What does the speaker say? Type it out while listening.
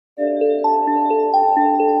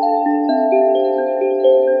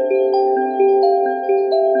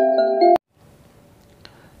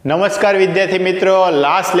નમસ્કાર વિદ્યાર્થી મિત્રો,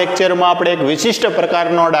 લાસ્ટ લેક્ચરમાં આપણે એક વિશિષ્ટ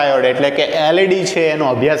પ્રકારનો ડાયોડ એટલે કે એલઈડી છે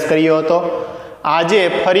એનો અભ્યાસ કર્યો હતો. આજે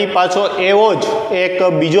ફરી પાછો એવો જ એક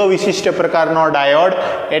બીજો વિશિષ્ટ પ્રકારનો ડાયોડ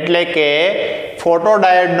એટલે કે ફોટો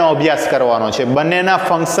ડાયોડનો અભ્યાસ કરવાનો છે. બંનેના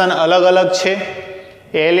ફંક્શન અલગ અલગ છે.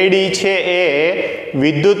 એલઈડી છે એ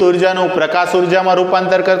વિદ્યુત ઉર્જાનું પ્રકાશ ઉર્જામાં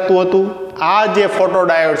રૂપાંતર કરતું હતું. આ જે ફોટો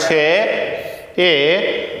ડાયોડ છે એ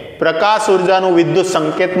પ્રકાશ ઉર્જાનું વિદ્યુત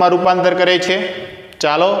સંકેતમાં રૂપાંતર કરે છે.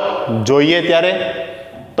 ચાલો જોઈએ ત્યારે.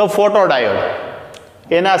 તો ફોટો ડાયોડ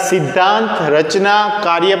એના સિદ્ધાંત, રચના,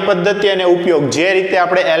 કાર્યપદ્ધતિ અને ઉપયોગ જે રીતે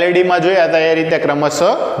આપણે એલઈડીમાં જોયા હતા એ રીતે ક્રમશઃ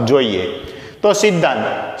જોઈએ. તો સિદ્ધાંત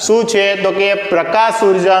શું છે? તો કે પ્રકાશ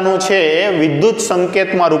ઉર્જાનું છે વિદ્યુત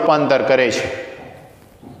સંકેતમાં રૂપાંતર કરે છે.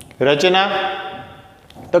 રચના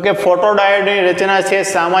તો કે ફોટો ડાયોડની રચના છે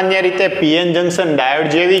સામાન્ય રીતે પીએન જંકશન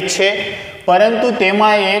ડાયોડ જેવી જ છે, પરંતુ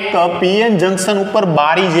તેમાં એક પીએન જંકશન ઉપર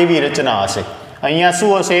બારી જેવી રચના હશે. અહીંયા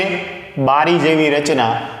શું હશે? બારી જેવી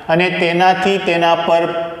રચના, અને તેનાથી તેના પર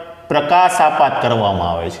પ્રકાશ આપાત કરવામાં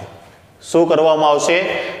આવે છે. શું કરવામાં આવશે?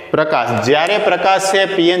 પ્રકાશ. જ્યારે પ્રકાશ છે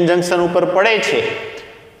પીએન જંકશન ઉપર પડે છે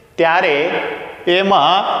ત્યારે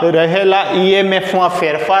એમાં રહેલા ઈએમએફમાં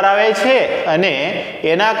ફેરફાર આવે છે અને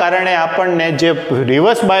એના કારણે આપણને જે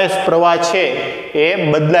રિવર્સ બાયસ પ્રવાહ છે એ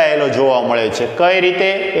બદલાયેલો જોવા મળે છે. કઈ રીતે?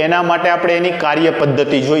 એના માટે આપણે એની કાર્ય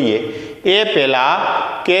પદ્ધતિ જોઈએ. એ પહેલા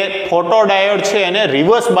કે ફોટો ડાયોડ છે એને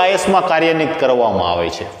રિવર્સ બાયસમાં કાર્યાન્વિત કરવામાં આવે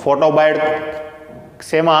છે. ફોટો ડાયોડ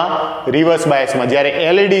શેમાં? રિવર્સ બાયસમાં. જ્યારે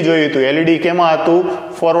એલઈડી જોયું હતું, એલઈડી કેમાં હતું?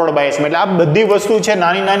 ફોરવર્ડ બાયસમાં. એટલે આ બધી વસ્તુ છે,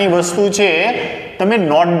 નાની નાની વસ્તુ છે, તમે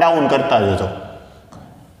નોટ ડાઉન કરતા જજો.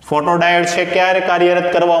 ફોટો ડાયોડ છે ક્યારે કાર્યરત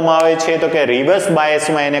કરવામાં આવે છે? તો કે રિવર્સ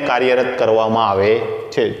બાયસમાં એને કાર્યરત કરવામાં આવે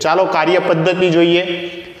છે. ચાલો કાર્ય પદ્ધતિ જોઈએ.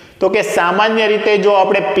 તો કે સામાન્ય રીતે જો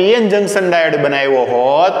આપણે પીએન જંકશન ડાયોડ બનાવ્યો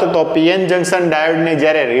હોત તો પીએન જંકશન ડાયોડને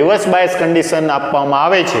જ્યારે રિવર્સ બાયસ કન્ડિશન આપવામાં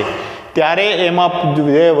આવે છે ત્યારે એમાં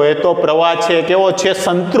જે વહેતો પ્રવાહ છે કેવો છે?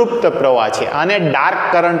 સંતૃપ્ત પ્રવાહ છે. આને ડાર્ક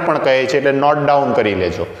કરંટ પણ કહે છે, એટલે નોટ ડાઉન કરી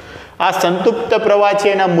લેજો. આ સંતૃપ્ત પ્રવાહ છે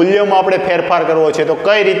એના મૂલ્યોમાં આપણે ફેરફાર કરવો છે તો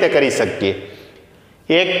કઈ રીતે કરી શકીએ?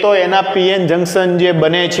 એક તો એના પીએન જંકશન જે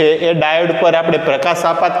બને છે એ ડાયોડ પર આપણે પ્રકાશ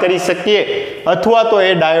આપાત કરી શકીએ, અથવા તો એ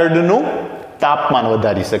ડાયોડનું તાપમાન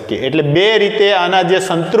વધારી શકીએ. એટલે બે રીતે આના જે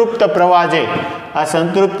સંતૃપ્ત પ્રવાહ છે, આ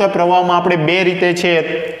સંતૃપ્ત પ્રવાહમાં આપણે બે રીતે છે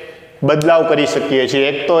બદલાવ કરી શકીએ છીએ.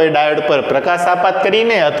 એક તો એ ડાયોડ પર પ્રકાશ આપાત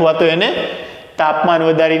કરીને અથવા તો એને તાપમાન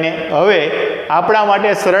વધારીને. હવે આપણા માટે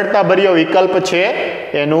સરળતાભર્યો વિકલ્પ છે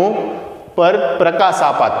એનું પર પ્રકાશ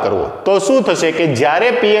આપાત કરવો. તો શું થશે કે જ્યારે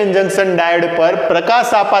પીએન જંકશન ડાયોડ પર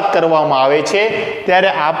પ્રકાશ આપાત કરવામાં આવે છે ત્યારે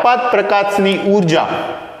આપાત પ્રકાશની ઉર્જા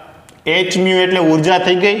hν એટલે ઉર્જા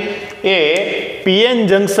થઈ ગઈ, એ પીએન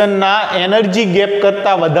જંકશનના એનર્જી ગેપ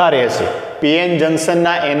કરતાં વધારે હશે. પીએન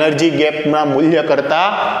જંકશનના એનર્જી ગેપના મૂલ્ય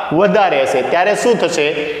કરતાં વધારે હશે. ત્યારે શું થશે?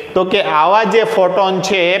 તો કે આવા જે ફોટોન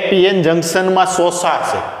છે એ પીએન જંકશનમાં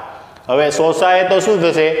શોષાશે. હવે શોષાય તો શું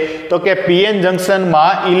થશે? તો કે પીએન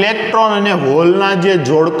જંકશનમાં ઇલેક્ટ્રોન અને હોલના જે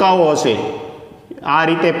જોડકાઓ હશે, આ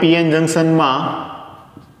રીતે પીએન જંકશનમાં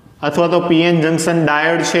અથવા તો પીએન જંકશન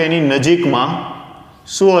ડાયોડ છે એની નજીકમાં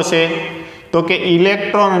શું હશે? તો કે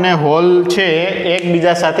ઇલેક્ટ્રોન અને હોલ છે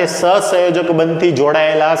એકબીજા સાથે સહસંયોજક બંધથી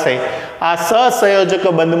જોડાયેલા હશે. આ સહસંયોજક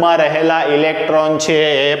બંધમાં રહેલા ઇલેક્ટ્રોન છે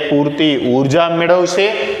એ પૂરતી ઉર્જા મેળવશે.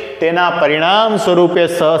 તેના પરિણામ સ્વરૂપે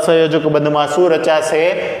સહસંયોજક બંધમાં શું રચાશે?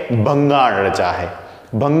 ભંગાણ રચાશે.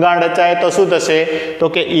 ભંગાણ રચાય તો શું થશે? તો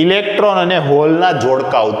કે ઇલેક્ટ્રોન અને હોલના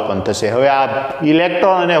જોડકા ઉત્પન્ન થશે. હવે આ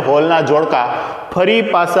ઇલેક્ટ્રોન અને હોલના જોડકા ફરી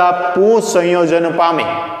પાછા પુનઃ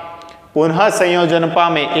સંયોજન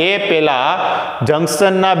પામે એ પહેલા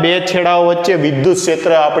જંકશનના બે છેડાઓ વચ્ચે વિદ્યુત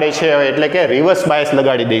ક્ષેત્ર આપણે છે એટલે કે રિવર્સ બાયસ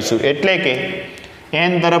લગાડી દઈશું. એટલે કે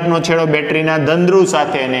એન તરફનો છેડો બેટરીના ધન ધ્રુવ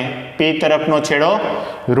સાથે અને પી તરફનો છેડો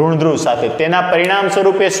ઋણ ધ્રુવ સાથે. તેના પરિણામ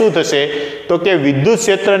સ્વરૂપે શું થશે? તો કે વિદ્યુત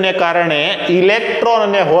ક્ષેત્રને કારણે ઇલેક્ટ્રોન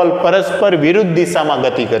અને હોલ પરસ્પર વિરુદ્ધ દિશામાં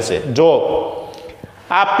ગતિ કરશે. જો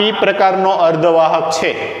આ પી પ્રકારનો અર્ધવાહક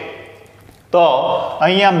છે તો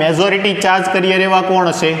અહીંયા મેજોરિટી ચાર્જ કરીએ એવા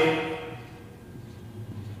કોણ હશે?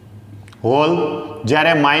 હોલ.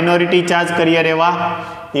 જ્યારે માઇનોરિટી ચાર્જ કરીએ એવા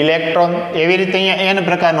ઇલેક્ટ્રોન. એવી રીતે અહીંયા એન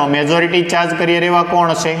પ્રકારનો મેજોરિટી ચાર્જ કરીએ એવા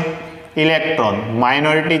કોણ હશે? ઇલેક્ટ્રોન.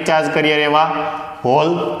 માઇનોરિટી ચાર્જ કરીએ એવા હોલ.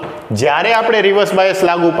 જ્યારે આપણે રિવર્સ બાયસ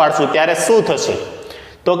લાગુ પાડશું ત્યારે શું થશે?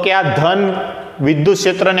 તો કે આ ધન વિદ્યુત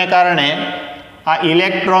ક્ષેત્રને કારણે આ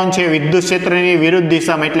ઇલેક્ટ્રોન છે વિદ્યુત ક્ષેત્રની વિરુદ્ધ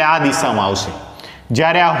દિશામાં એટલે આ દિશામાં આવશે.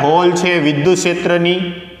 જ્યારે આ હોલ છે વિદ્યુત ક્ષેત્રની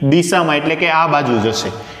દિશામાં એટલે કે આ બાજુ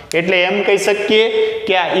જશે. એટલે એમ કહી શકીએ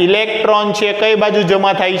કે આ ઇલેક્ટ્રોન છે કઈ બાજુ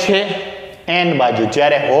જમા થાય છે? એન બાજુ,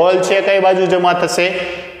 જ્યારે હોલ છે કઈ બાજુ જમા થશે?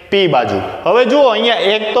 પી બાજુ. હવે જુઓ અહીંયા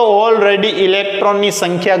એક તો ઓલરેડી ઇલેક્ટ્રોનની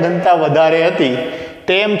સંખ્યા ઘનતા વધારે હતી,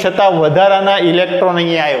 તેમ છતાં વધારાના ઇલેક્ટ્રોન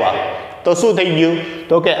અહીંયા આવ્યા, તો શું થઈ ગયું?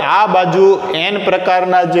 તો કે આ બાજુ એન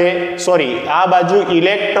પ્રકારના આ બાજુ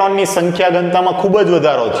ઇલેક્ટ્રોનની સંખ્યા ઘનતામાં ખૂબ જ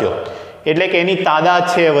વધારો થયો, એટલે કે એની તાદાદ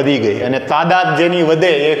છે વધી ગઈ, અને તાદાદ જેની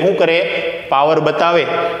વધે એ શું કરે? પાવર બતાવે.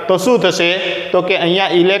 તો શું થશે? તો કે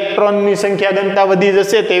અહીંયા ઇલેક્ટ્રોનની સંખ્યા ઘનતા વધી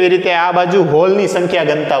જશે, તેવી રીતે આ બાજુ હોલની સંખ્યા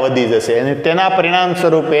ઘનતા વધી જશે, અને તેના પરિણામ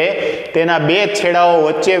સ્વરૂપે તેના બે છેડાઓ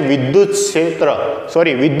વચ્ચે વિદ્યુત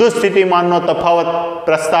સ્થિતિમાનનો તફાવત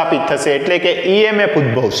પ્રસ્થાપિત થશે, એટલે કે ઈએમએફ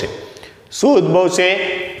ઉદ્ભવશે. શું ઉદ્ભવશે?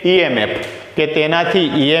 ઈએમએફ, કે તેનાથી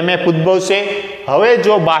ઈએમએફ ઉદ્ભવશે. હવે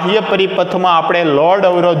જો બાહ્ય પરિપથમાં આપણે લોડ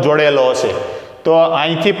અવરોધ જોડેલો હશે તો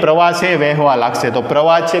અહીંથી પ્રવાહ છે વહેવા લાગશે, તો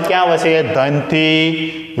પ્રવાહ છે ક્યાં વસે? ધનથી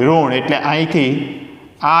ઋણ, એટલે અહીંથી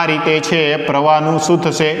આ રીતે છે પ્રવાહનું શું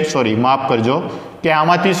થશે? માફ કરજો, કે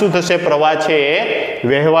આમાંથી શું થશે? પ્રવાહ છે એ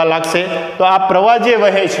વહેવા લાગશે. તો આ પ્રવાહ જે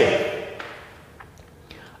વહે છે,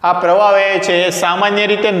 આ પ્રવાહ વહે છે એ સામાન્ય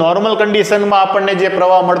રીતે નોર્મલ કન્ડિશનમાં આપણને જે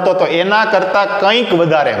પ્રવાહ મળતો હતો એના કરતાં કંઈક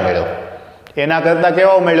વધારે મળ્યો. એના કરતાં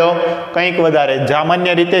કેવો મળ્યો? કંઈક વધારે.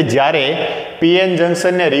 સામાન્ય રીતે જ્યારે પીએન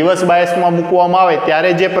જંકશનને રિવર્સ બાયસમાં મૂકવામાં આવે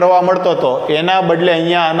ત્યારે જે પ્રવાહ મળતો હતો એના બદલે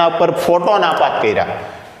અહીંયા આના પર ફોટોન આપાત કર્યા.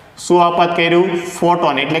 શું આપાત કર્યું?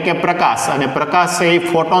 ફોટોન, એટલે કે પ્રકાશ, અને પ્રકાશ છે એ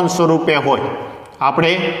ફોટોન સ્વરૂપે હોય,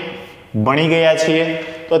 આપણે ભણી ગયા છીએ.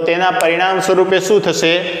 તો તેના પરિણામ સ્વરૂપે શું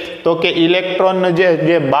થશે? તો કે ઇલેક્ટ્રોન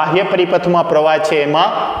જે બાહ્ય પરિપથમાં પ્રવાહ છે એમાં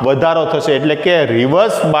વધારો થશે, એટલે કે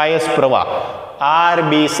રિવર્સ બાયસ પ્રવાહ.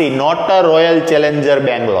 RBC, not a royal Challenger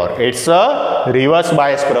Bangalore, it's a reverse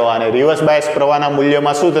bias પ્રવાહ, અને રિવર્સ બાયસ પ્રવાહના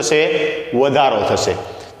મૂલ્યમાં શું થશે? વધારો થશે.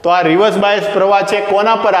 તો આ રિવર્સ બાયસ પ્રવાહ છે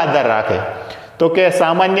કોના પર આધાર રાખે? તો કે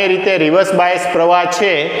સામાન્ય રીતે રિવર્સ બાયસ પ્રવાહ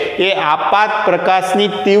છે એ આપાત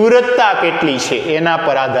પ્રકાશની તીવ્રતા કેટલી છે એના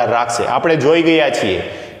પર આધાર રાખશે. આપણે જોઈ ગયા છીએ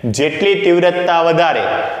જેટલી તીવ્રતા વધારે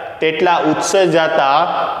તેટલા ઉત્સર્જાતા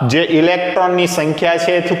જે ઇલેક્ટ્રોનની સંખ્યા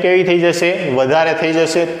છે એ કેવી થઈ જશે? વધારે થઈ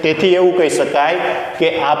જશે. તેથી એવું કહી શકાય કે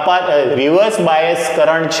રિવર્સ બાયસ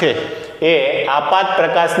કરંટ છે એ આપાત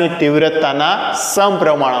પ્રકાશની તીવ્રતાના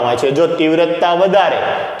સમપ્રમાણમાં છે. જો તીવ્રતા વધારે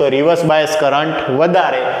તો રિવર્સ બાયસ કરંટ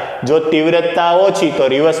વધારે, જો તીવ્રતા ઓછી તો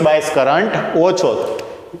રિવર્સ બાયસ કરંટ ઓછો.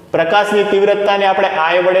 પ્રકાશની તીવ્રતાને આપણે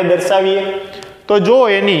I વડે દર્શાવીએ તો જો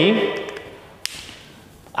એની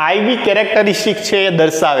IV કેરેક્ટરિસ્ટિક છે એ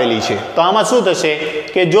દર્શાવેલી છે. તો આમાં શું થશે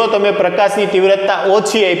કે જો તમે પ્રકાશની તીવ્રતા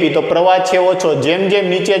ઓછી આપી તો પ્રવાહ છે ઓછો, જેમ જેમ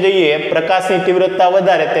નીચે જઈએ પ્રકાશની તીવ્રતા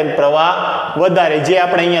વધારે તેમ પ્રવાહ વધારે, જે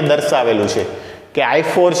આપણે અહીંયા દર્શાવેલું છે કે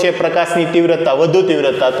I4 છે પ્રકાશની તીવ્રતા, વધુ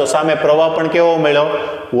તીવ્રતા, તો સામે પ્રવાહ પણ કેવો મળ્યો?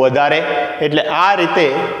 વધારે. એટલે આ રીતે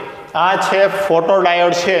આ છે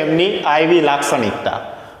ફોટોડાયોડ છે એમની IV લાક્ષણિકતા.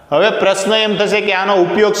 હવે પ્રશ્ન એમ થશે કે આનો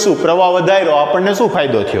ઉપયોગ શું? પ્રવાહ વધાર્યો, આપણને શું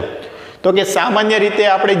ફાયદો થયો? તો કે સામાન્ય રીતે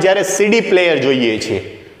આપણે જ્યારે સીડી પ્લેયર જોઈએ છીએ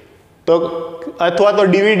તો અથવા તો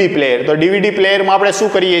ડીવીડી પ્લેયર, તો ડીવીડી પ્લેયરમાં આપણે શું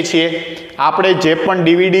કરીએ છીએ? આપણે જે પણ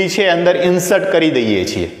ડીવીડી છે અંદર ઇન્સર્ટ કરી દઈએ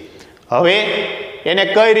છીએ. હવે એને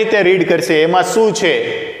કઈ રીતે રીડ કરશે? એમાં શું છે?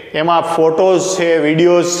 એમાં ફોટોઝ છે,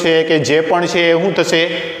 વિડીયોઝ છે કે જે પણ છે એ શું થશે?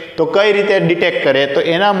 તો કઈ રીતે ડિટેક્ટ કરે? તો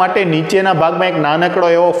એના માટે નીચેના ભાગમાં એક નાનકડો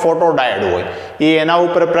એવો ફોટોડાયોડ હોય, એ એના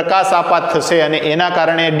ઉપર પ્રકાશ આપાત થશે અને એના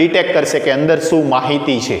કારણે ડિટેક્ટ કરશે કે અંદર શું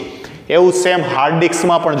માહિતી છે. એવું સેમ હાર્ડ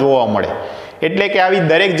ડિસ્કમાં પણ જોવા મળે. એટલે કે આવી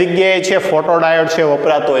દરેક જગ્યાએ છે ફોટોડાયોડ છે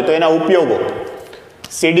વપરાતો હોય. તો એના ઉપયોગો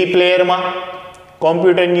સીડી પ્લેયરમાં,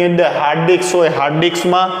 કોમ્પ્યુટરની અંદર હાર્ડ ડિસ્ક હોય, હાર્ડ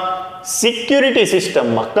ડિસ્કમાં, સિક્યુરિટી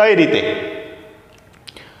સિસ્ટમમાં કઈ રીતે?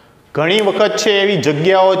 ઘણી વખત છે એવી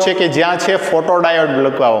જગ્યાઓ છે કે જ્યાં છે ફોટોડાયોડ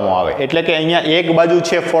લગાવવામાં આવે, એટલે કે અહીંયા એક બાજુ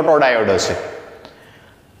છે ફોટોડાયોડ હશે,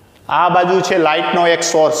 આ બાજુ છે લાઇટનો એક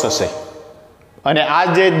સોર્સ હશે, અને આ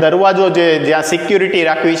જે દરવાજો જ્યાં સિક્યુરિટી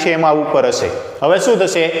રાખવી છે એમાં ઉપર હશે. હવે શું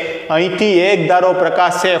થશે? અહીંથી એક ધારો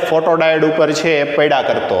પ્રકાશ છે ફોટોડાયોડ ઉપર છે એ પડ્યા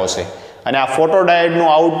કરતો હશે, અને આ ફોટોડાયોડનું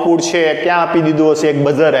આઉટપુટ છે ક્યાં આપી દીધું હશે? એક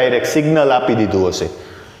બઝર આયર, એક સિગ્નલ આપી દીધું હશે.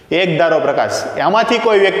 એક ધારો પ્રકાશ, આમાંથી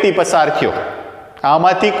કોઈ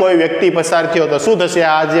વ્યક્તિ પસાર થયો, તો શું થશે?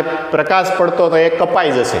 આ જે પ્રકાશ પડતો હતો એ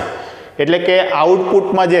કપાઈ જશે, એટલે કે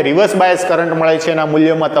આઉટપુટમાં જે રિવર્સ બાયસ કરંટ મળે છે એના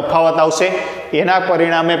મૂલ્યમાં તફાવત આવશે. એના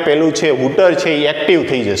પરિણામે પેલું છે હૂટર છે એ એક્ટિવ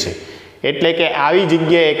થઈ જશે. એટલે કે આવી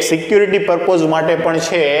જગ્યાએ એક સિક્યુરિટી પર્પઝ માટે પણ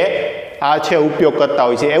છે આ છે ઉપયોગ કરતા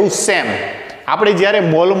હોય છે. એવું સેમ આપણે જ્યારે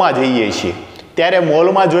મોલમાં જઈએ છીએ ત્યારે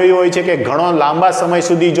મોલમાં જોયું હોય છે કે ઘણો લાંબા સમય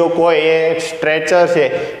સુધી જો કોઈ એ સ્ટ્રેચર છે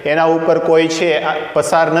એના ઉપર કોઈ છે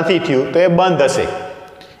પસાર નથી થયું તો એ બંધ હશે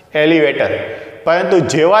એલિવેટર. પરંતુ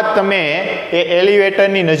જેવા તમે એ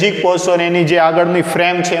એલિવેટરની નજીક પહોંચશો ને એની જે આગળની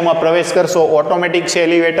ફ્રેમ છે એમાં પ્રવેશ કરશો, ઓટોમેટિક છે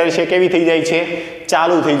એલિવેટર છે કેવી થઈ જાય છે,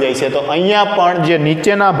 ચાલુ થઈ જાય છે. તો અહીંયા પણ જે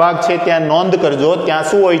નીચેના ભાગ છે ત્યાં નોંધ કરજો, ત્યાં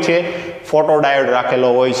શું હોય છે, ફોટોડાયોડ રાખેલો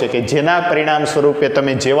હોય છે, કે જેના પરિણામ સ્વરૂપે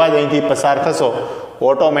તમે જેવા જ અહીંથી પસાર થશો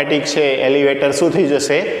ઓટોમેટિક છે એલિવેટર શું થઈ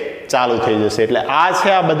જશે, ચાલુ થઈ જશે. એટલે આ છે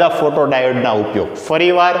આ બધા ફોટોડાયોડના ઉપયોગ.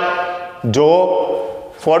 ફરીવાર જો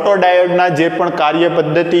ફોટોડાયોડના જે પણ કાર્ય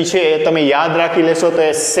પદ્ધતિ છે એ તમે યાદ રાખી લેશો તો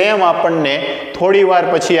એ સેમ આપણને થોડી વાર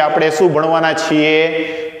પછી આપણે શું ભણવાના છીએ,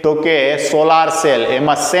 તો કે સોલાર સેલ,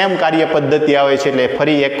 એમાં સેમ કાર્ય પદ્ધતિ આવે છે. એટલે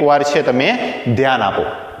ફરી એકવાર છે તમે ધ્યાન આપો.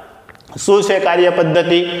 શું છે કાર્ય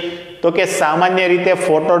પદ્ધતિ? તો કે સામાન્ય રીતે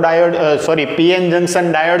ફોટોડાયોડ પીએન જંકશન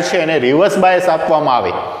ડાયોડ છે એને રિવર્સ બાયસ આપવામાં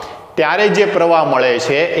આવે ત્યારે જે પ્રવાહ મળે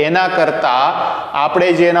છે એના કરતાં આપણે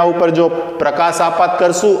જે એના ઉપર જો પ્રકાશ આપાત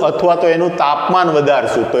કરશું અથવા તો એનું તાપમાન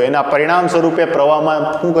વધારશું તો એના પરિણામ સ્વરૂપે પ્રવાહમાં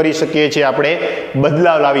શું કરી શકીએ છીએ, આપણે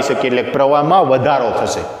બદલાવ લાવી શકીએ, એટલે પ્રવાહમાં વધારો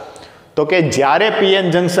થશે. તો કે જ્યારે પીએન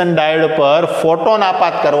જંકશન ડાયોડ પર ફોટોન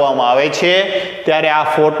આપાત કરવામાં આવે છે ત્યારે આ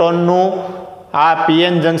ફોટોનનું આ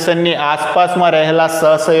પીએન જંકશનની આસપાસમાં રહેલા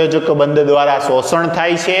સહસંયોજક બંધ દ્વારા શોષણ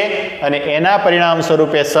થાય છે અને એના પરિણામ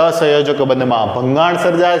સ્વરૂપે સહસંયોજક બંધમાં ભંગાણ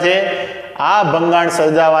સર્જાશે. આ ભંગાણ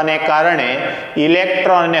સર્જાવાને કારણે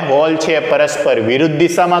ઇલેક્ટ્રોન અને હોલ છે પરસ્પર વિરુદ્ધ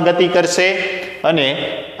દિશામાં ગતિ કરશે અને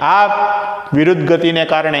આ વિરુદ્ધ ગતિને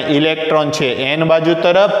કારણે ઇલેક્ટ્રોન છે એન બાજુ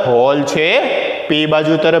તરફ, હોલ છે પી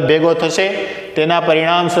બાજુ તરફ ભેગો થશે. તેના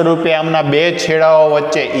પરિણામ સ્વરૂપે આમના બે છેડાઓ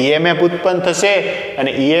વચ્ચે ઈએમએફ ઉત્પન્ન થશે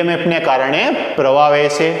અને ઈએમએફને કારણે પ્રવાહ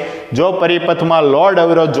વહેશે. જો પરિપથમાં લોડ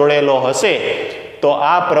અવરોધ જોડેલો હશે તો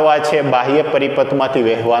આ પ્રવાહ છે બાહ્ય પરિપથમાંથી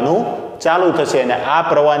વહેવાનું ચાલુ થશે અને આ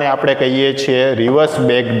પ્રવાહને આપણે કહીએ છીએ રિવર્સ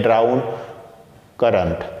બેકગ્રાઉન્ડ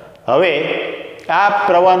કરંટ. હવે આ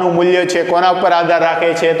પ્રવાહનું મૂલ્ય છે કોના ઉપર આધાર રાખે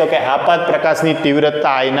છે, તો કે આપાત પ્રકાશની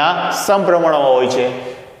તીવ્રતા આઈના સમપ્રમાણમાં હોય છે.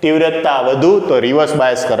 તીવ્રતા વધુ તો રિવર્સ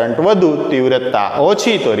બાયસ કરંટ વધુ, તીવ્રતા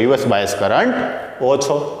ઓછી તો રિવર્સ બાયસ કરંટ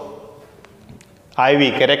ઓછો. આવી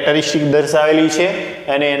કેરેક્ટરિસ્ટિક દર્શાવેલી છે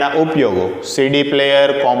અને એના ઉપયોગો સીડી પ્લેયર,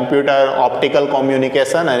 કોમ્પ્યુટર, ઓપ્ટિકલ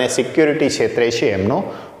કોમ્યુનિકેશન અને સિક્યુરિટી ક્ષેત્રે છે એમનો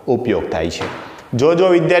ઉપયોગ થાય છે. જો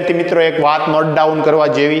વિદ્યાર્થી મિત્રો એક વાત નોટ ડાઉન કરવા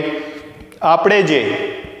જેવી, આપણે જે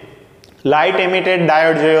લાઇટ એમિટેડ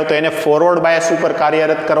ડાયોડ જોયો તો એને ફોરવર્ડ બાયસ ઉપર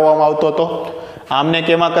કાર્યરત કરવામાં આવતો હતો, આમને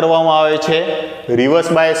કેમાં કરવામાં આવે છે, રિવર્સ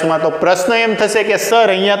બાયસમાં. તો પ્રશ્ન એમ થશે કે સર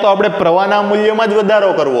અહીંયા તો આપણે પ્રવાહના મૂલ્યમાં જ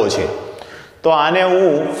વધારો કરવો છે, તો આને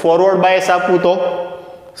હું ફોરવર્ડ બાયસ આપું તો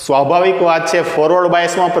સ્વાભાવિક વાત છે, ફોરવર્ડ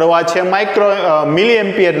બાયસમાં પ્રવાહ છે મિલી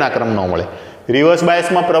એમ્પિયરના ક્રમનો મળે, રિવર્સ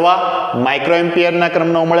બાયસમાં પ્રવાહ માઇક્રો એમ્પિયરના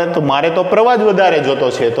ક્રમનો મળે, તો મારે તો પ્રવાહ જ વધારે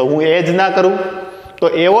જોતો છે, તો હું એ જ ના કરું. તો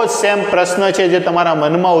એવો જ સેમ પ્રશ્ન છે જે તમારા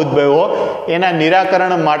મનમાં ઉદ્ભવ્યો, એના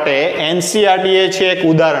નિરાકરણ માટે એનસીઆરટીએ છે એક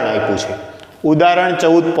ઉદાહરણ આપ્યું છે. ઉદાહરણ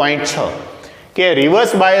 14.6 કે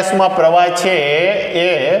રિવર્સ બાયસમાં પ્રવાહ છે એ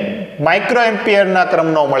માઇક્રો એમ્પિયરના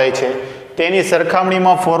ક્રમનો મળે છે, તેની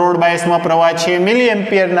સરખામણીમાં ફોરવર્ડ બાયસમાં પ્રવાહ છે મિલી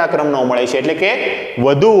એમ્પિયરના ક્રમનો મળે છે, એટલે કે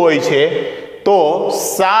વધુ હોય છે. તો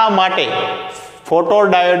શા માટે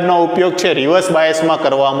ફોટોડાયોડનો ઉપયોગ છે રિવર્સ બાયસમાં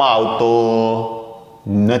કરવામાં આવતો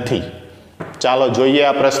નથી? ચાલો જોઈએ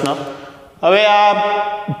આ પ્રશ્ન. હવે આ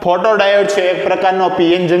ફોટોડાયોડ છે એક પ્રકારનો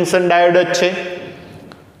પીએન જંકશન ડાયોડ જ છે.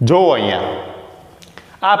 જોવો અહીંયા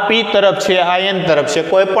આ પી તરફ છે, આ એન તરફ છે,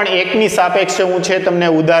 કોઈ પણ એકની સાપેક્ષે હું છે તમને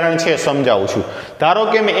ઉદાહરણ છે સમજાવું છું. ધારો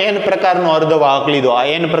કે મેં એન પ્રકારનો અર્ધવાહક લીધો, આ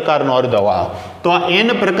એન પ્રકારનો અર્ધવાહક, તો આ એન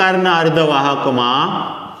પ્રકારના અર્ધવાહકમાં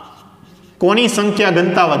કોની સંખ્યા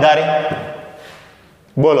ઘનતા વધારે?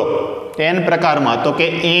 બોલો, એન પ્રકારમાં તો કે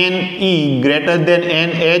N E greater than N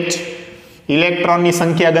H, ઇલેક્ટ્રોનની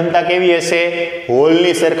સંખ્યા ઘનતા કેવી હશે?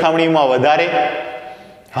 હોલની સરખામણીમાં વધારે.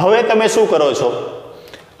 હવે તમે શું કરો છો,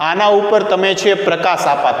 આના ઉપર તમે છે પ્રકાશ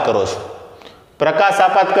આપાત કરો છો. પ્રકાશ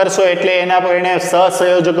આપાત કરશો એટલે એના પરિણામે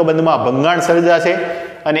સહસંયોજક બંધમાં ભંગાણ સર્જાશે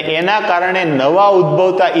અને એના કારણે નવા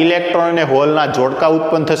ઉદ્ભવતા ઇલેક્ટ્રોન અને હોલના જોડકા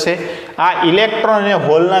ઉત્પન્ન થશે. આ ઇલેક્ટ્રોન અને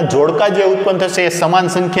હોલના જોડકા જે ઉત્પન્ન થશે એ સમાન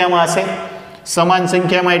સંખ્યામાં હશે. સમાન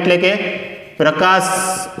સંખ્યામાં એટલે કે પ્રકાશ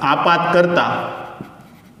આપાત કરતા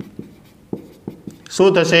શું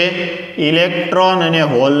થશે? ઇલેક્ટ્રોન અને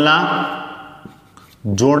હોલના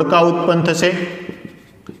જોડકા ઉત્પન્ન થશે.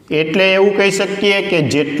 એટલે એવું કહી શકીએ કે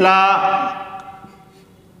જેટલા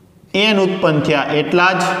એન ઉત્પન્ન થયા એટલા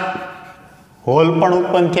જ હોલ પણ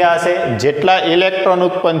ઉત્પન્ન થયા હશે, જેટલા ઇલેક્ટ્રોન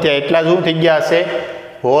ઉત્પન્ન થયા એટલા જ શું થઈ ગયા હશે?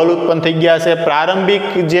 હોલ ઉત્પન્ન થઈ ગયા હશે. પ્રારંભિક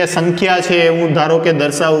જે સંખ્યા છે હું ધારો કે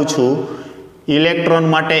દર્શાવું છું,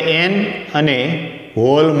 ઇલેક્ટ્રોન માટે એન અને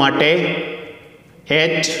હોલ માટે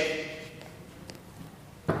એચ.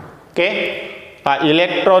 કે આ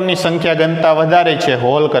ઇલેક્ટ્રોનની સંખ્યા ઘનતા વધારે છે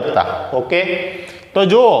હોલ કરતા. ઓકે, તો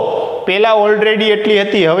જુઓ પહેલાં ઓલરેડી એટલી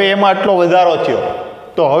હતી, હવે એમાં આટલો વધારો થયો,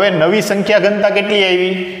 તો હવે નવી સંખ્યા ઘનતા કેટલી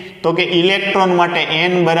આવી? તો કે ઇલેક્ટ્રોન માટે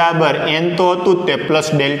n બરાબર n તો હતું જ તે પ્લસ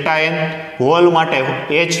ડેલ્ટા n, હોલ માટે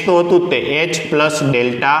h તો હતું જ તે h પ્લસ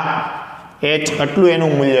ડેલ્ટા h, આટલું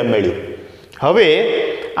એનું મૂલ્ય મળ્યું. હવે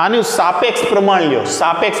આનું સાપેક્ષ પ્રમાણ લ્યો.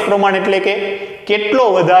 સાપેક્ષ પ્રમાણ એટલે કે કેટલો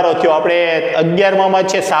વધારો થયો. આપણે 11માં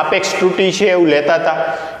છે સાપેક્ષ ત્રુટી છે એવું લેતા હતા,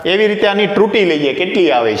 એવી રીતે આની ત્રુટી લઈએ કેટલી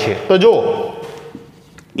આવે છે. તો જો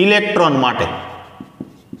ઇલેક્ટ્રોન માટે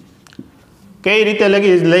કઈ રીતે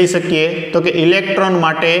લઈ શકીએ? તો કે ઇલેક્ટ્રોન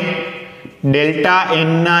માટે ડેલ્ટા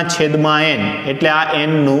n ના છેદમાં n, એટલે આ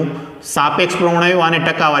n નું સાપેક્ષ પ્રમાણ આવ્યું, આને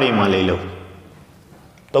ટકાવારીમાં લઈ લો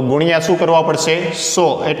તો ગુણ્યા શું કરવા પડશે? 100.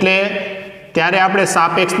 એટલે ત્યારે આપણે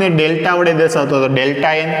સાપેક્ષને ડેલ્ટા વડે દર્શાવતો હતો,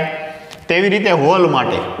 ડેલ્ટા n. તેવી રીતે હોલ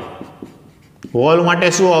માટે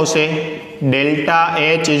શું આવશે? Delta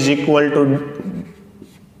h is equal to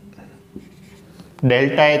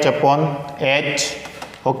delta h upon h.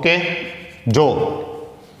 Okay, જો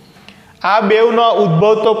આ બેવનો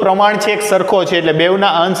ઉદ્ભવતો પ્રમાણ છે એક સરખો છે, એટલે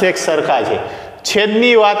બેવના અંશ એક સરખા છે.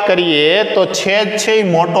 છેદની વાત કરીએ તો છેદ છે એ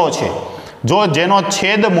મોટો છે. જો જેનો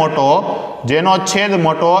છેદ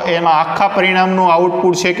મોટો એમાં આખા પરિણામનું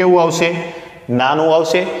આઉટપુટ છે કેવું આવશે? નાનું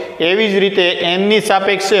આવશે. એવી જ રીતે એનની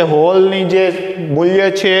સાપેક્ષે હોલની જે મૂલ્ય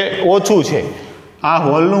છે ઓછું છે. આ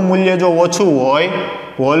હોલનું મૂલ્ય જો ઓછું હોય,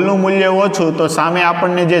 હોલનું મૂલ્ય ઓછું, તો સામે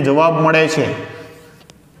આપણને જે જવાબ મળે છે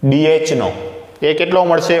DH નો એ કેટલો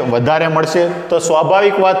મળશે? વધારે મળશે. તો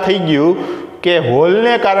સ્વાભાવિક વાત થઈ ગયું કે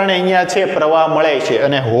હોલને કારણે અહીંયા છે પ્રવાહ મળે છે,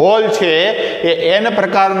 અને હોલ છે એ n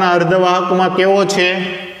પ્રકારના અર્ધવાહકમાં કેવો છે?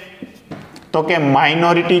 તો કે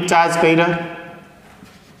માઇનોરિટી ચાર્જ કર્યા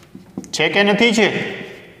છે કે નથી છે?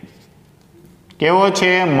 કેવો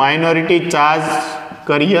છે? Minority charge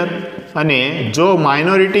career. અને જો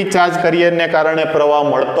માઇનોરિટી ચાર્જ કરિયરને કારણે પ્રવાહ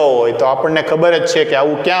મળતો હોય તો આપણને ખબર જ છે કે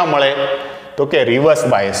આવું ક્યાં મળે? તો કે રિવર્સ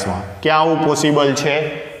બાયસમાં. ક્યાં આવું પોસિબલ છે?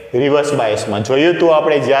 રિવર્સ બાયસમાં. જોયું તું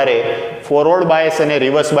આપણે જ્યારે ફોરવર્ડ બાયસ અને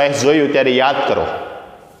રિવર્સ બાયસ જોયું ત્યારે યાદ કરો.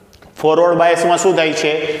 ફોરવર્ડ બાયસમાં શું થાય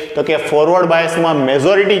છે? તો કે ફોરવર્ડ બાયસમાં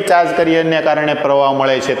મેજોરિટી ચાર્જ કરિયરને કારણે પ્રવાહ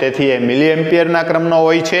મળે છે, તેથી એ મિલી એમ્પિયરના ક્રમનો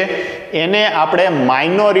હોય છે. એને આપણે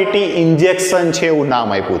માઇનોરિટી ઇન્જેક્શન છે એવું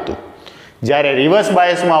નામ આપ્યું હતું. જ્યારે રિવર્સ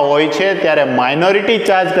બાયસમાં હોય છે ત્યારે માઇનોરિટી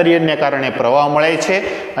ચાર્જ કરિયરને કારણે પ્રવાહ મળે છે,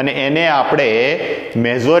 અને એને આપણે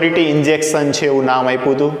મેજોરિટી ઇન્જેક્શન છે એવું નામ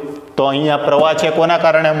આપ્યું હતું. તો અહીંયા પ્રવાહ છે કોના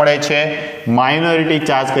કારણે મળે છે? માઇનોરિટી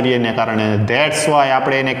ચાર્જ કરિયરને કારણે. ધેટ્સ વાય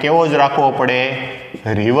આપણે એને કેવો જ રાખવો પડે?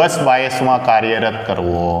 રિવર્સ બાયસમાં કાર્યરત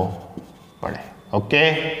કરવો પડે. ઓકે,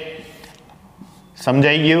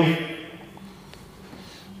 સમજાઈ ગયું?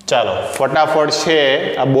 ચાલો ફટાફટ છે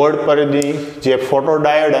આ બોર્ડ પરની જે ફોટો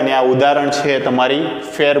ડાયોડ અને આ ઉદાહરણ છે તમારી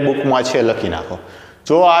ફેરબુકમાં છે લખી નાખો.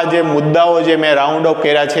 જો આ જે મુદ્દાઓ જે મેં રાઉન્ડ અપ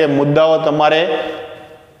કર્યા છે, મુદ્દાઓ તમારે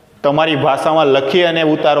તમારી ભાષામાં લખી અને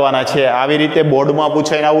ઉતારવાના છે. આવી રીતે બોર્ડમાં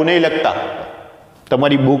પૂછાઈને આવું નહીં લખતા.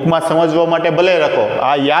 તમારી બુકમાં સમજવા માટે ભલે લખો,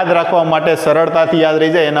 આ યાદ રાખવા માટે સરળતાથી યાદ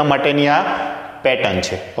રહી જાય એના માટેની આ પેટર્ન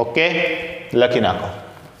છે. ઓકે, લખી નાખો.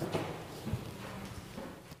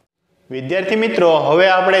 વિદ્યાર્થી મિત્રો, હવે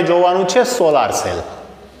આપણે જોવાનું છે સોલાર સેલ.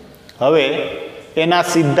 હવે એના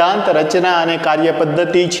સિદ્ધાંત, રચના અને કાર્ય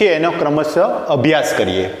પદ્ધતિ છે એનો ક્રમશઃ અભ્યાસ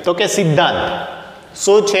કરીએ. તો કે સિદ્ધાંત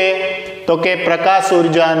શું છે? તો કે પ્રકાશ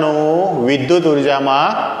ઉર્જાનું વિદ્યુત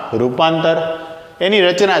ઉર્જામાં રૂપાંતર. એની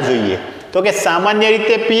રચના જોઈએ તો કે સામાન્ય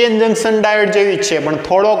રીતે પીએન જંકશન ડાયોડ જેવી જ છે, પણ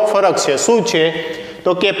થોડોક ફરક છે. શું છે?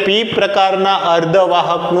 તો કે પી પ્રકારના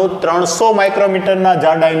અર્ધવાહકનું 300 માઇક્રોમીટરના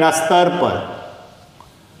જાડાઈના સ્તર પર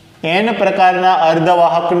એન પ્રકારના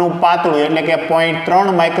અર્ધવાહકનું પાતળું એટલે કે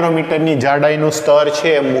 0.3 માઇક્રોમીટરની જાડાઈનું સ્તર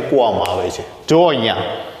છે મૂકવામાં આવે છે. જો અહીંયા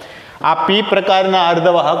આ પી પ્રકારના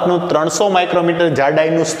અર્ધવાહકનું 300 માઇક્રોમીટર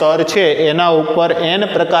જાડાઈનું સ્તર છે, એના ઉપર એન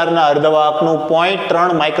પ્રકારના અર્ધવાહકનું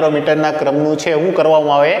 0.3 માઇક્રોમીટરના ક્રમનું છે શું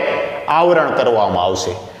કરવામાં આવે? આવરણ કરવામાં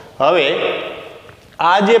આવશે. હવે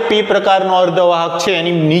આ જે પી પ્રકારનો અર્ધવાહક છે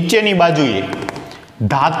એની નીચેની બાજુએ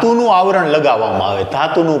ધાતુનું આવરણ લગાવવામાં આવે,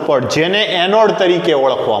 ધાતુનું પડ, જેને એનોડ તરીકે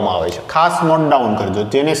ઓળખવામાં આવે છે. ખાસ નોટ ડાઉન કરજો,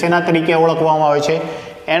 જેને શેના તરીકે ઓળખવામાં આવે છે?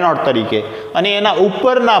 એનોડ તરીકે. અને એના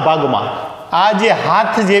ઉપરના ભાગમાં આ જે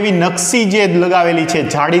હાથ જેવી નકશી જે લગાવેલી છે,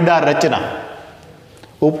 જાળીદાર રચના,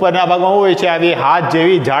 ઉપરના ભાગમાં હોય છે આવી હાથ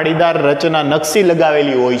જેવી જાળીદાર રચના નકશી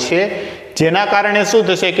લગાવેલી હોય છે, જેના કારણે શું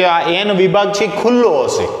થશે કે આ એન વિભાગ છે ખુલ્લો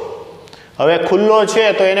હશે. હવે ખુલ્લો છે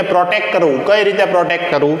તો એને પ્રોટેક્ટ કરવું. કઈ રીતે પ્રોટેક્ટ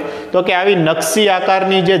કરવું? તો કે આવી નકશી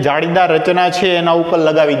આકારની જે જાળીદાર રચના છે એના ઉપર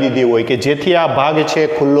લગાવી દીધી હોય કે જેથી આ ભાગ છે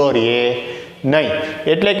ખુલ્લો રહે નહીં.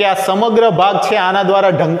 એટલે કે આ સમગ્ર ભાગ છે આના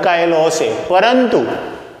દ્વારા ઢંકાયેલો હશે, પરંતુ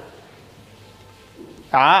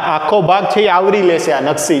આ આખો ભાગ છે એ આવરી લેશે આ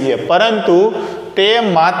નકશી છે, પરંતુ તે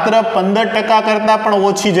માત્ર 15% કરતાં પણ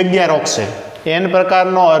ઓછી જગ્યા રોકશે. એન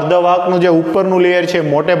પ્રકારનો અર્ધવાહકનું જે ઉપરનું લેયર છે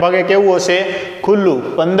મોટે ભાગે કેવું હશે? ખુલ્લું.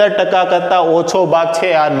 15% કરતાં ઓછો ભાગ છે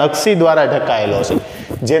આ નકશી દ્વારા ઢકાયેલો હશે,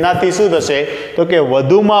 જેનાથી શું થશે તો કે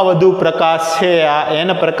વધુમાં વધુ પ્રકાશ છે આ એન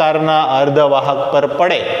પ્રકારના અર્ધવાહક પર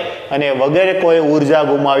પડે અને વગેરે કોઈ ઉર્જા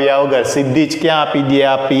ગુમાવ્યા વગર સીધી જ ક્યાં આપી દે?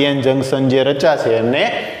 આ પીએન જંકશન જે રચાશે એમને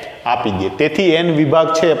આપી દે. તેથી એન વિભાગ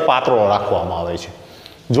છે પાતળો રાખવામાં આવે છે.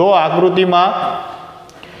 જો આકૃતિમાં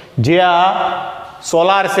જે આ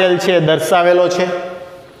સોલાર સેલ છે દર્શાવેલો છે,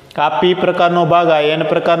 આ પી પ્રકારનો ભાગ, આ એન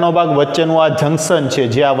પ્રકારનો ભાગ, વચ્ચેનું આ જંકશન છે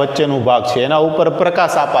જે આ વચ્ચેનું ભાગ છે એના ઉપર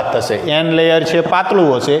પ્રકાશ આપાત થશે. એન લેયર છે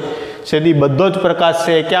પાતળું હશે, સીધી બધો જ પ્રકાશ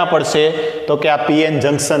છે ક્યાં પડશે તો કે આ પીએન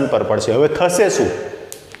જંકશન પર પડશે. હવે થશે શું?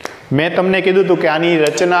 મેં તમને કીધું હતું કે આની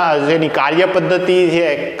રચના જેની કાર્ય પદ્ધતિ છે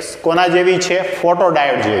કોના જેવી છે?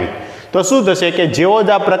 ફોટોડાયોડ જેવી. તો શું થશે કે જેવો જ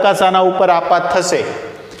આ પ્રકાશ આના ઉપર આપાત થશે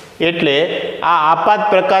એટલે આ આપાત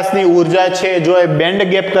પ્રકાશની ઉર્જા છે જો એ બેન્ડ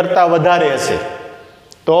ગેપ કરતાં વધારે હશે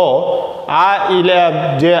તો આ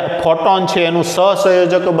જે ફોટોન છે એનું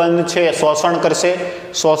સહસંયોજક બંધ છે શોષણ કરશે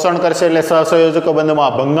એટલે સહસંયોજક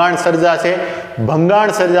બંધમાં ભંગાણ સર્જાશે.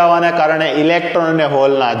 ભંગાણ સર્જાવાના કારણે ઇલેક્ટ્રોન અને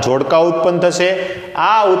હોલના જોડકા ઉત્પન્ન થશે.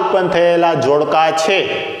 આ ઉત્પન્ન થયેલા જોડકા છે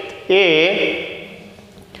એ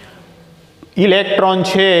ઇલેક્ટ્રોન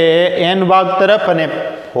છે એન ભાગ તરફ અને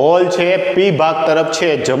હોલ છે પી ભાગ તરફ છે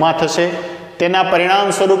જમા થશે. તેના પરિણામ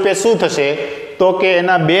સ્વરૂપે શું થશે તો કે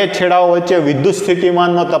એના બે છેડાઓ વચ્ચે વિદ્યુત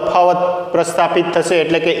સ્થિતિમાનનો તફાવત પ્રસ્થાપિત થશે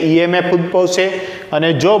એટલે કે ઈએમએફ ઉદ્ભવશે. અને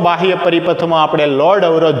જો બાહ્ય પરિપથમાં આપણે લોડ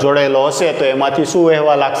અવરોધ જોડેલો હશે તો એમાંથી શું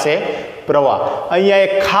વહેવા લાગશે? પ્રવાહ. અહીંયા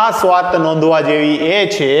એક ખાસ વાત નોંધવા જેવી એ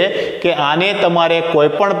છે કે આને તમારે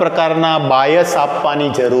કોઈ પણ પ્રકારના બાયસ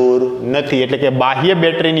આપવાની જરૂર નથી, એટલે કે બાહ્ય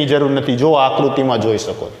બેટરીની જરૂર નથી. જો આકૃતિમાં જોઈ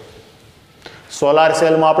શકો સોલાર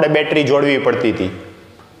સેલમાં આપણે બેટરી જોડવી પડતી હતી,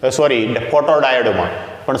 ફોટોડાયોડમાં,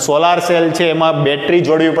 પણ સોલાર સેલ છે એમાં બેટરી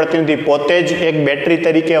જોડવી પડતી નથી. પોતે જ એક બેટરી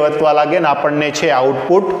તરીકે વર્તવા લાગે ને આપણને છે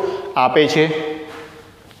આઉટપુટ આપે છે.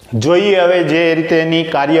 જોઈએ હવે જે રીતે એની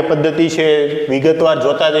કાર્ય પદ્ધતિ છે વિગતવાર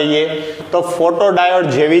જોતા જઈએ તો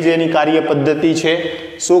ફોટોડાયોડ જેવી જ એની કાર્ય પદ્ધતિ છે.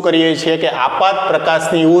 શું કરીએ છીએ કે આપાત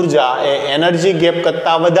પ્રકાશની ઉર્જા એ એનર્જી ગેપ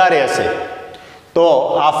કરતાં વધારે હશે તો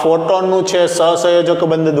આ ફોટોનનું છે સહસંયોજક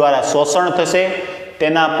બંધ દ્વારા શોષણ થશે.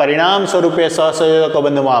 તેના પરિણામ સ્વરૂપે સહસંયોજક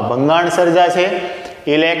બંધમાં ભંગાણ સર્જાશે.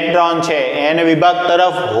 ઇલેક્ટ્રોન છે એન વિભાગ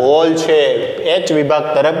તરફ, હોલ છે એચ વિભાગ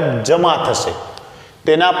તરફ જમા થશે.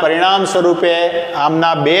 તેના પરિણામ સ્વરૂપે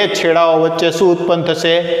આમના બે છેડાઓ વચ્ચે શું ઉત્પન્ન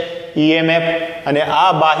થશે? ઈએમએફ. અને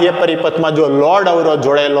આ બાહ્ય પરિપથમાં જો લોડ અવરોધ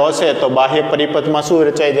જોડેલો હશે તો બાહ્ય પરિપથમાં શું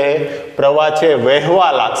રચાઈ જાય? પ્રવાહ છે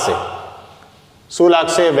વહેવા લાગશે. શું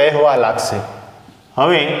લાગશે? વહેવા લાગશે.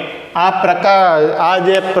 હવે આ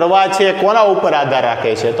જે પ્રવાહ છે કોના ઉપર આધાર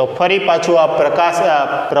રાખે છે? તો ફરી પાછું આ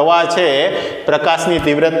પ્રવાહ છે પ્રકાશની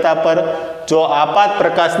તીવ્રતા પર. જો આપાત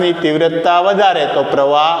પ્રકાશની તીવ્રતા વધારે તો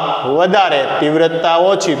પ્રવાહ વધારે, તીવ્રતા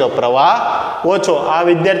ઓછી તો પ્રવાહ ઓછો. આ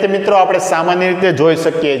વિદ્યાર્થી મિત્રો આપણે સામાન્ય રીતે જોઈ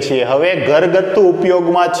શકીએ છીએ. હવે ઘરગથ્થુ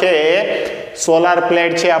ઉપયોગમાં છે સોલાર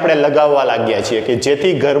પ્લેટ છે આપણે લગાવવા લાગ્યા છીએ કે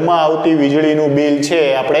જેથી ઘરમાં આવતી વીજળીનું બિલ છે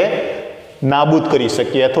આપણે નાબૂદ કરી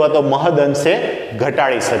શકીએ અથવા તો મહદ અંશે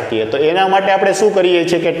ઘટાડી શકીએ. તો એના માટે આપણે શું કરીએ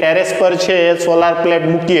છીએ કે ટેરેસ પર છે સોલાર પ્લેટ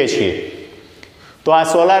મૂકીએ છીએ. તો આ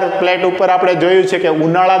સોલાર પ્લેટ ઉપર આપણે જોયું છે કે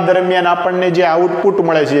ઉનાળા દરમિયાન આપણને જે આઉટપુટ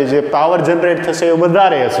મળે છે, જે પાવર જનરેટ થશે એ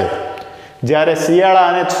વધારે હશે, જ્યારે શિયાળા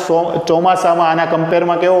અને ચોમાસામાં આના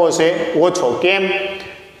કમ્પેરમાં કેવો હશે? ઓછો.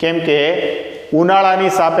 કેમ કે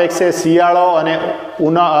ઉનાળાની સાપેક્ષે શિયાળો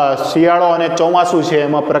અને ચોમાસું છે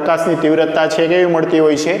એમાં પ્રકાશની તીવ્રતા છે કેવી મળતી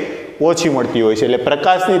હોય છે? ઓછી મળતી હોય છે. એટલે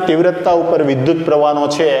પ્રકાશની તીવ્રતા ઉપર વિદ્યુત પ્રવાહનો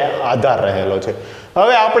છે આધાર રહેલો છે.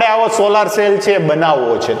 હવે આપણે આવો સોલાર સેલ છે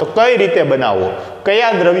બનાવવો છે તો કઈ રીતે બનાવવો?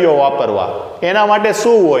 કયા દ્રવ્યો વાપરવા? એના માટે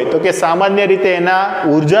શું હોય તો કે સામાન્ય રીતે એના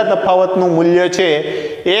ઉર્જા તફાવતનું મૂલ્ય છે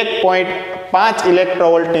 1.5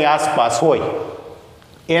 ઇલેક્ટ્રોવોલ્ટની આસપાસ હોય.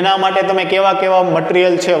 એના માટે તમે કેવા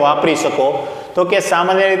મટીરિયલ છે વાપરી શકો તો કે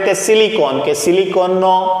સામાન્ય રીતે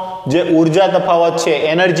સિલિકોનનો જે ઉર્જા તફાવત છે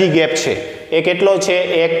એનર્જી ગેપ છે એ કેટલો છે?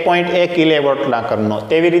 1.1 કિલોવોલ્ટના ક્રમનો.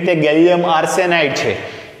 તેવી રીતે ગેલિયમ આર્સેનાઇડ છે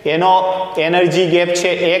એનો એનર્જી ગેપ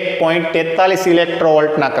છે 1.43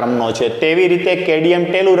 ઇલેક્ટ્રોવોલ્ટના ક્રમનો છે. તેવી રીતે કેડમિયમ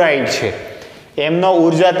ટેલુરાઇડ છે એમનો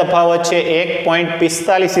ઉર્જા તફાવત છે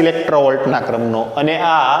 1.45 ઇલેક્ટ્રોવોલ્ટના ક્રમનો. અને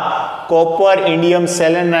આ કોપર ઇન્ડિયમ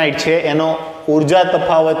સેલેનાઇડ છે એનો ઉર્જા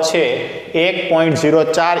તફાવત છે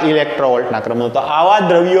 1.04 ઇલેક્ટ્રોવોલ્ટના ક્રમનો. તો આવા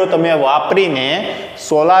દ્રવ્યો તમે વાપરીને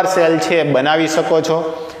સોલાર સેલ છે બનાવી શકો છો.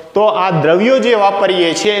 તો આ દ્રવ્યો જે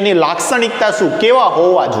વાપરીએ છીએ એની લાક્ષણિકતા શું? કેવા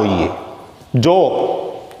હોવા જોઈએ? જો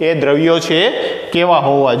એ દ્રવ્યો છે કેવા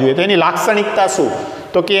હોવા જોઈએ તો એની લાક્ષણિકતા શું?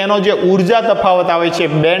 તો કે એનો જે ઉર્જા તફાવત આવે છે,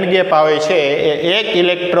 બેન્ડ ગેપ આવે છે, એ 1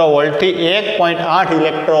 ઇલેક્ટ્રોવોલ્ટથી 1.8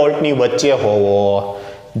 ઇલેક્ટ્રોવોલ્ટની વચ્ચે હોવો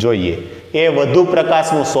જોઈએ. એ વધુ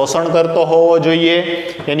પ્રકાશનું શોષણ કરતો હોવો જોઈએ,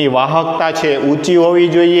 એની વાહકતા છે ઊંચી હોવી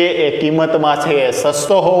જોઈએ, એ કિંમતમાં છે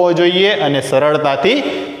સસ્તો હોવો જોઈએ અને સરળતાથી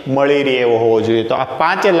મળી રહે એવો હોવો જોઈએ. તો આ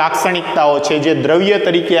 5 લાક્ષણિકતાઓ છે જે દ્રવ્ય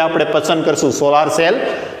તરીકે આપણે પસંદ કરશું સોલાર સેલ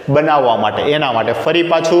બનાવવા માટે. એના માટે ફરી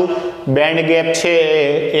પાછું બેન્ડ ગેપ છે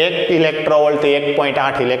એ 1 ઇલેક્ટ્રોવોલ્ટથી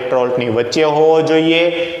 1.8 ઇલેક્ટ્રોવોલ્ટની વચ્ચે હોવો જોઈએ,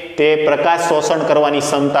 તે પ્રકાશ શોષણ કરવાની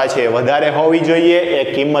ક્ષમતા છે વધારે હોવી જોઈએ, એ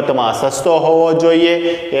કિંમતમાં સસ્તો હોવો જોઈએ,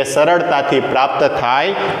 એ સરળતાથી પ્રાપ્ત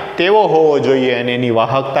થાય તેવો હોવો જોઈએ અને એની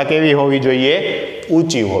વાહકતા કેવી હોવી જોઈએ?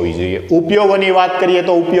 ઊંચી હોવી જોઈએ. ઉપયોગોની વાત કરીએ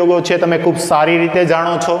તો ઉપયોગો છે તમે ખૂબ સારી રીતે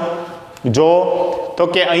જાણો છો. જો તો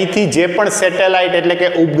કે અહીંથી જે પણ સેટેલાઇટ એટલે કે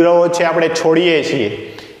ઉપગ્રહો છે આપણે છોડીએ છીએ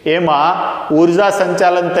એમાં ઉર્જા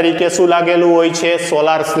સંચાલન તરીકે શું લાગેલું હોય છે?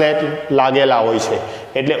 સોલાર સેલ લાગેલા હોય છે.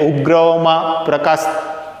 એટલે ઉપગ્રહોમાં પ્રકાશ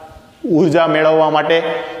ઉર્જા મેળવવા માટે,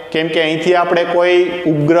 કેમ કે અહીંથી આપણે કોઈ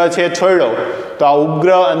ઉપગ્રહ છે છોડ્યો તો આ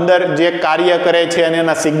ઉપગ્રહ અંદર જે કાર્ય કરે છે અને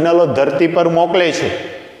એના સિગ્નલો ધરતી પર મોકલે છે,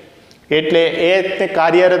 એટલે એ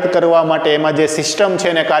કાર્યરત કરવા માટે એમાં જે સિસ્ટમ છે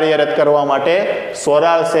એને કાર્યરત કરવા માટે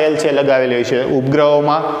સોલાર સેલ છે લગાવેલી હોય છે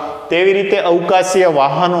ઉપગ્રહોમાં. તેવી રીતે અવકાશીય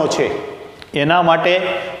વાહનો છે એના માટે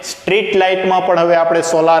સ્ટ્રીટ લાઇટમાં પણ હવે આપણે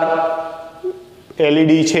સોલાર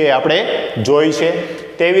LED છે આપણે જોઈ છે.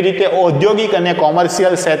 તેવી રીતે ઔદ્યોગિક અને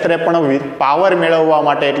કોમર્શિયલ ક્ષેત્રે પણ પાવર મેળવવા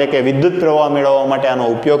માટે એટલે કે વિદ્યુત પ્રવાહ મેળવવા માટે આનો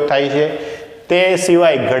ઉપયોગ થાય છે. તે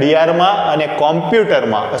સિવાય ઘડિયાળમાં અને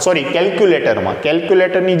કોમ્પ્યુટરમાં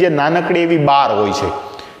કેલ્ક્યુલેટરની જે નાનકડી એવી બાર હોય છે,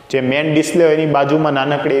 જે મેઇન ડિસ્પ્લે એની બાજુમાં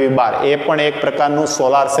નાનકડી એવી બાર, એ પણ એક પ્રકારનું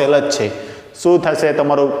સોલાર સેલ જ છે. શું થશે?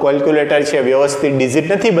 તમારું કેલ્ક્યુલેટર છે વ્યવસ્થિત ડિજિટ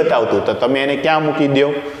નથી બતાવતું તો તમે એને ક્યાં મૂકી દો?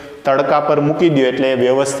 તડકા પર મૂકી દો એટલે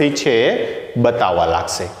વ્યવસ્થિત છે બતાવવા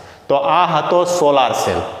લાગશે. તો આ હતો સોલાર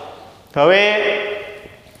સેલ. હવે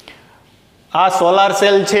આ સોલાર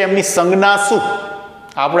સેલ છે એમની સંજ્ઞા શું?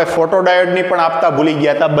 આપણે ફોટોડાયોડની પણ આપતા ભૂલી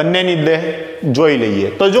ગયા હતા, બંનેની જોઈ લઈએ.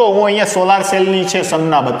 તો જો હું અહીંયા સોલાર સેલની છે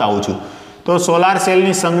સંજ્ઞા બતાવું છું. તો સોલાર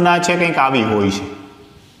સેલની સંજ્ઞા છે કંઈક આવી હોય છે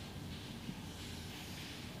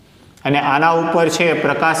અને આના ઉપર છે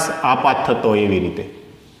પ્રકાશ આપાત થતો એવી રીતે.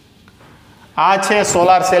 આ છે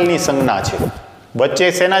સોલાર સેલની સંજ્ઞા છે. વચ્ચે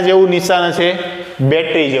શેના જેવું નિશાન છે?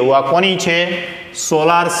 બેટરી જેવું. આ કોની છે?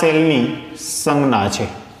 સોલાર સેલની સંજ્ઞા છે.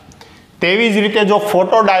 તેવી જ રીતે જો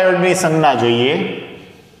ફોટોડાયોડની સંજ્ઞા જોઈએ,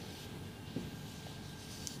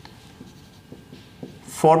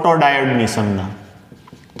 ફોટોડાયોડની સંજ્ઞા,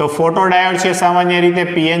 તો ફોટોડાયોડ છે સામાન્ય રીતે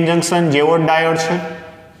પીએન જંકશન જેવો જ ડાયોડ છે,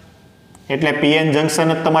 એટલે પીએન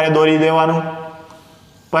જંકશન જ તમારે દોરી દેવાનું.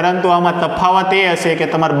 પરંતુ આમાં તફાવત એ હશે કે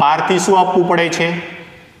તમારે બહારથી શું આપવું પડે છે?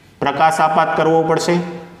 પ્રકાશ આપાત કરવો પડશે.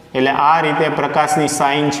 એટલે આ રીતે પ્રકાશની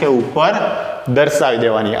સાઇન છે ઉપર દર્શાવી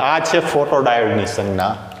દેવાની. આ છે ફોટોડાયોડની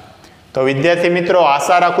સંજ્ઞા. તો વિદ્યાર્થી મિત્રો,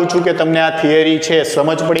 આશા રાખું છું કે તમને આ થિયરી છે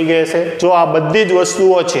સમજ પડી ગઈ હશે. જો આ બધી જ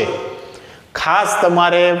વસ્તુઓ છે ખાસ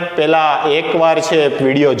તમારે પહેલાં એકવાર છે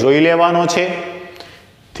વિડીયો જોઈ લેવાનો છે,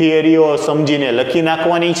 થિયરીઓ સમજીને લખી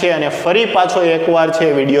નાખવાની છે અને ફરી પાછો એકવાર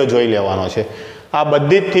છે વિડીયો જોઈ લેવાનો છે. આ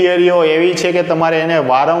બધી જ થિયરીઓ એવી છે કે તમારે એને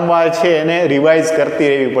વારંવાર છે એને રિવાઇઝ કરતી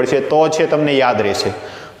રહેવી પડશે, તો છે તમને યાદ રહેશે.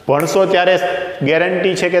 ભણશો ત્યારે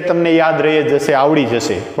ગેરંટી છે કે તમને યાદ રહી જશે, આવડી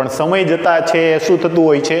જશે, પણ સમય જતાં છે શું થતું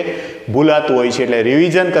હોય છે? ભૂલાતું હોય છે. એટલે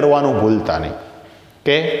રિવિઝન કરવાનું ભૂલતા નહીં.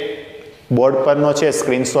 કે બોર્ડ પરનો છે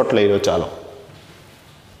સ્ક્રીનશોટ લઈ લો. ચાલો.